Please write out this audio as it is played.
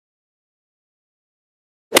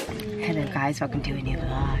Hello guys, welcome to a new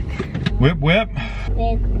vlog. Whip, whip.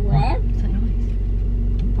 Whip, whip. What's that noise?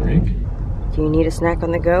 Break. Do you need a snack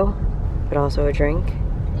on the go, but also a drink?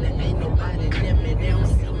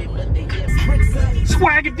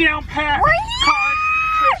 Swag it down, Pat.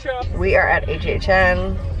 We are at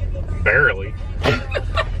HHN. Barely.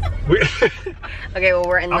 Okay, well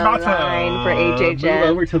we're in the line for HHN. Move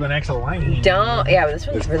over to the next line. Don't, yeah, but this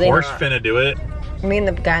one's really Porsche not. finna do it. Me and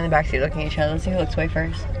the guy in the backseat looking at each other. Let's see who looks away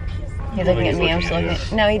first. He's looking at me, I'm still looking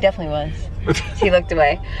at. No, he definitely was. He looked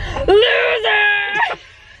away. Loser!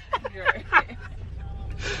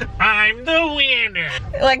 I'm the winner.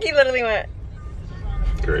 Like he literally went.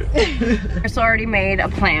 Great. Crystal already made a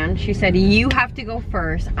plan. She said, you have to go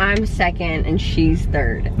first, I'm second, and she's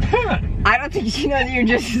third. I don't think she knows you're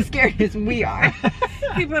just as scared as we are.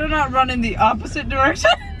 You better not run in the opposite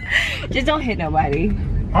direction. Just don't hit nobody.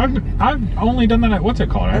 I've only done that at, what's it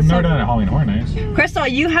called? I've never done it at Halloween Horror Nights. Crystal,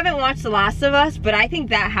 you haven't watched The Last of Us, but I think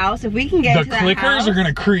that house, if we can get The into that clickers house, are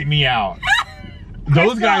gonna creep me out.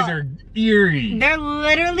 Those guys are eerie. they're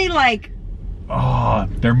literally like... Oh,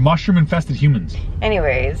 they're mushroom infested humans.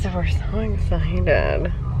 Anyways, we're so excited.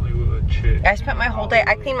 Hollywood chick. I spent my whole day,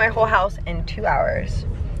 I cleaned my whole house in 2 hours.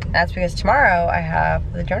 That's because tomorrow I have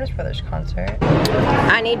the Jonas Brothers concert.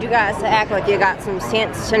 I need you guys to act like you got some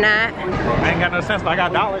sense tonight. I ain't got no sense, but I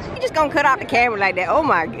got dollars. You just gonna cut out the camera like that. Oh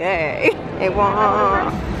my god. It won't.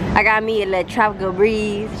 I got me a little tropical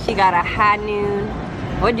breeze. She got a high noon.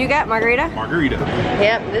 What'd you got, margarita? Margarita.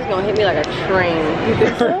 Yep, this is gonna hit me like a train. You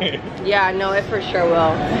think so? Yeah, no, it for sure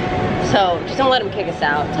will. So just don't let him kick us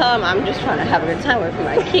out. Tell him I'm just trying to have a good time with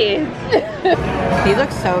my kids. These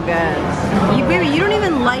look so good. You, baby, you don't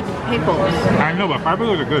even like pickles. I know, but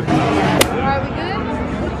pickles are good. Are we good?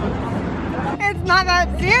 It's not that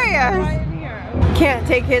serious. Can't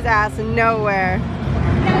take his ass nowhere.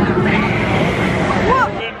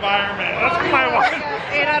 Environment. That's my watch.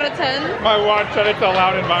 8 out of 10. My watch said it's a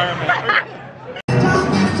loud environment.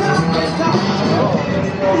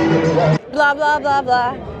 Blah, blah, blah,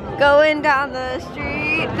 blah. Going down the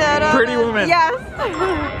street. Da, da, Pretty woman. Yes.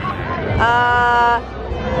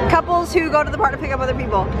 Couples who go to the park to pick up other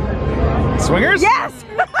people. Swingers? Yes.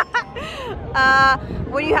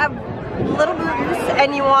 When you have little boobs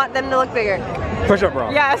and you want them to look bigger. Push up bra.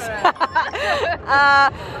 Yes.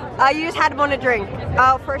 You just had one to drink.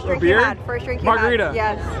 Oh, first drink you had. First drink you Margarita. had.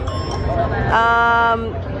 Yes.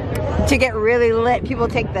 To get really lit, people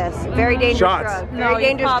take this. Very dangerous Shots. drug. No, Very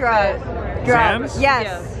dangerous you pop drug. it. Drugs. Zans?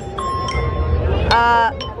 Yes.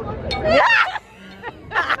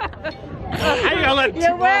 How you gonna let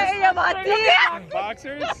You're wearing your body.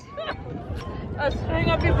 boxers? Hang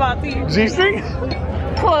up your body. G-string?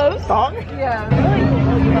 Close. Thong? Yeah.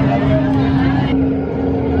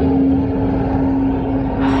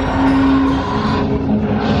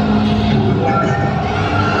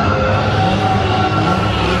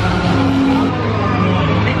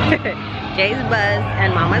 Jay's Buzz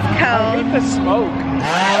and Mama's Look Code. at the smoke.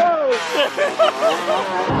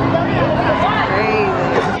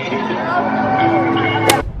 Crazy.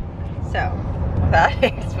 So, without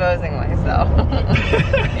exposing myself, I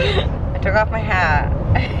took off my hat.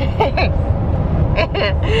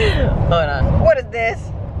 Hold on. What is this?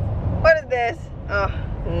 What is this? Oh,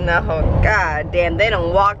 no. God damn, they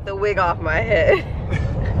don't walk the wig off my head.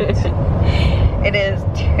 It is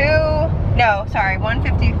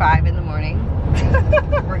 1:55 in the morning.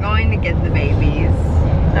 We're going to get the babies.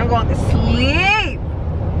 I'm going to sleep.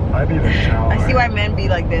 I need a shower. I see why men be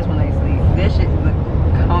like this when they sleep. This shit look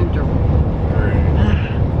comfortable.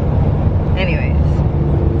 Anyways,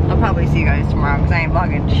 I'll probably see you guys tomorrow because I ain't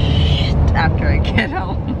vlogging shit after I get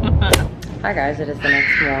home. Hi guys, it is the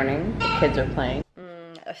next morning. The kids are playing.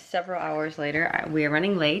 Several hours later, we are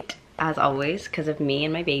running late as always because of me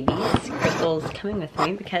and my babies. Crystal's coming with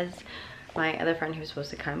me because my other friend who was supposed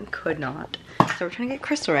to come could not. So we're trying to get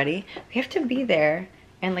Crystal ready. We have to be there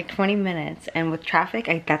in like 20 minutes, and with traffic,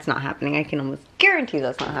 that's not happening. I can almost guarantee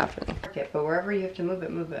that's not happening. Okay, but wherever you have to move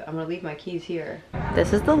it, move it. I'm gonna leave my keys here.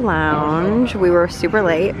 This is the lounge. We were super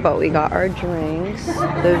late, but we got our drinks.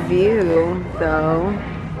 The view, though,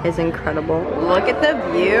 is incredible. Look at the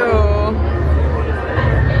view.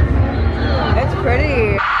 It's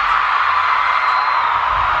pretty.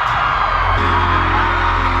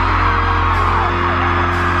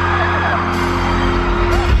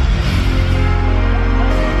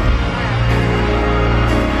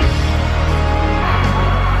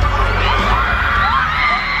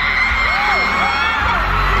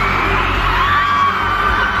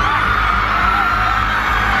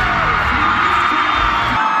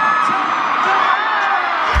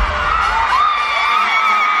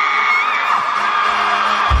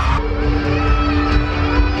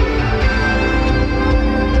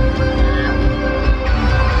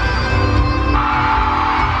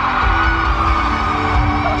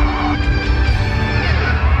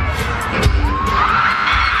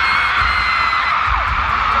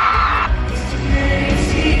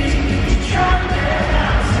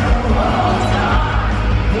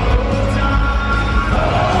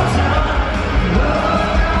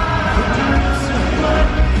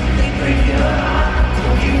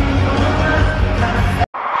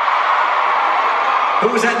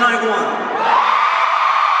 When was that night one?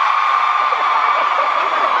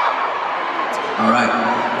 All right.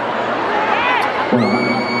 Well,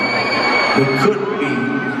 we couldn't be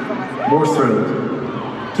more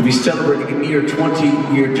thrilled to be celebrating a near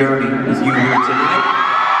 20-year journey with you here tonight.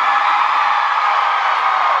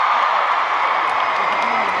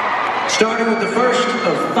 Starting with the first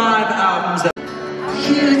of 5 albums that...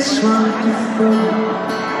 It's wonderful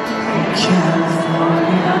in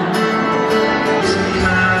California.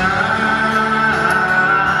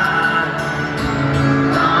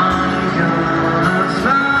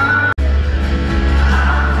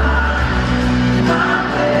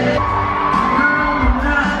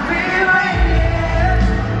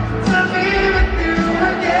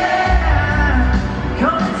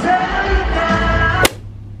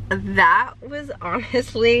 That was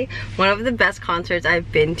honestly one of the best concerts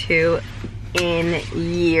I've been to in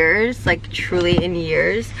years, like truly in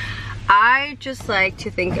years. I just like to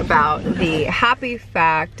think about the happy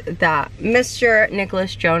fact that Mr.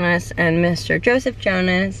 Nicholas Jonas and Mr. Joseph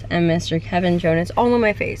Jonas and Mr. Kevin Jonas all on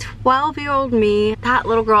my face. 12-year-old me, that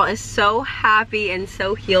little girl is so happy and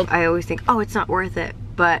so healed. I always think, oh, it's not worth it,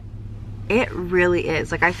 but it really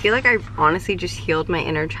is. Like, I feel like I honestly just healed my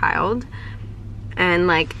inner child. And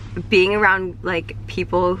like being around like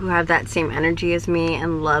people who have that same energy as me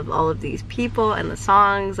and love all of these people and the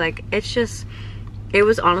songs, like it's just, it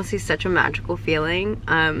was honestly such a magical feeling.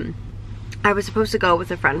 I was supposed to go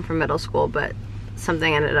with a friend from middle school, but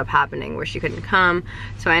something ended up happening where she couldn't come,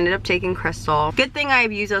 so I ended up taking Crystal. Good thing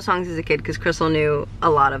I've used those songs as a kid because Crystal knew a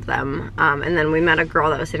lot of them. And then we met a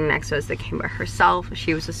girl that was sitting next to us that came by herself.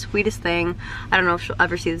 She was the sweetest thing. I don't know if she'll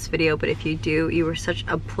ever see this video, but if you do, you were such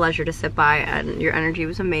a pleasure to sit by and your energy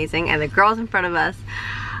was amazing. And the girls in front of us,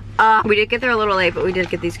 we did get there a little late, but we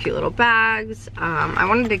did get these cute little bags. I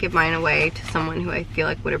wanted to give mine away to someone who I feel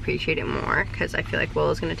like would appreciate it more, because I feel like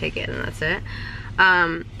Willow's gonna take it and that's it.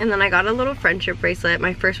 And then I got a little friendship bracelet,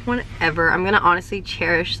 my first one ever. I'm gonna honestly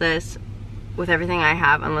cherish this with everything I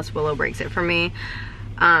have unless Willow breaks it for me.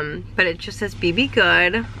 But it just says "BB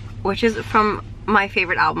Good," which is from my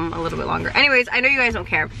favorite album, A Little Bit Longer. Anyways, I know you guys don't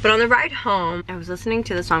care, but on the ride home, I was listening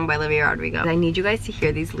to the song by Olivia Rodrigo. I need you guys to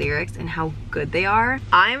hear these lyrics and how good they are.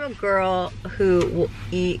 I'm a girl who will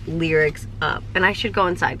eat lyrics up, and I should go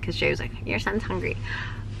inside because Jay was like, your son's hungry.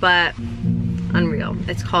 But unreal.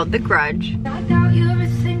 It's called The Grudge. I doubt you ever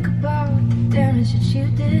think about the damage that you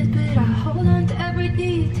did, but I hold on to every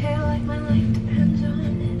detail like my life depends on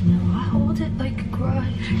it. No, I hold it like a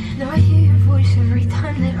grudge. Now I hear your voice every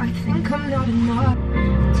time that I think I'm not enough.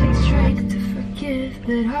 It takes strength to forgive,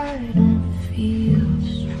 but I don't feel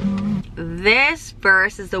strong. This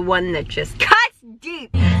verse is the one that just cuts deep.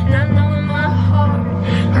 And I know in my heart,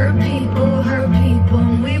 hurt people,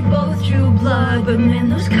 and we both drew blood, but man,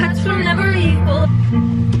 those cuts were never equal.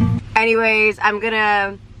 Anyways, I'm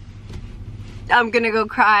gonna go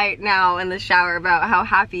cry now in the shower about how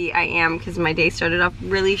happy I am because my day started off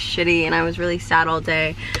really shitty and I was really sad all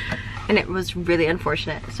day and it was really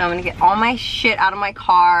unfortunate. So I'm gonna get all my shit out of my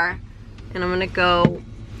car and I'm gonna go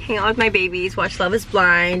hang out with my babies, watch Love is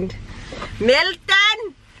Blind.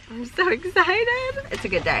 Milton! I'm so excited. It's a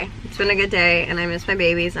good day. It's been a good day and I miss my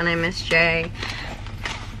babies and I miss Jay.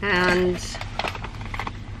 And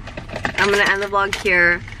I'm gonna end the vlog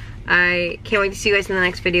here. I can't wait to see you guys in the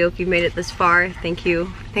next video. If you've made it this far, thank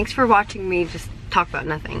you. Thanks for watching me just talk about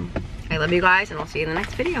nothing. I love you guys and I'll see you in the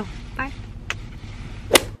next video.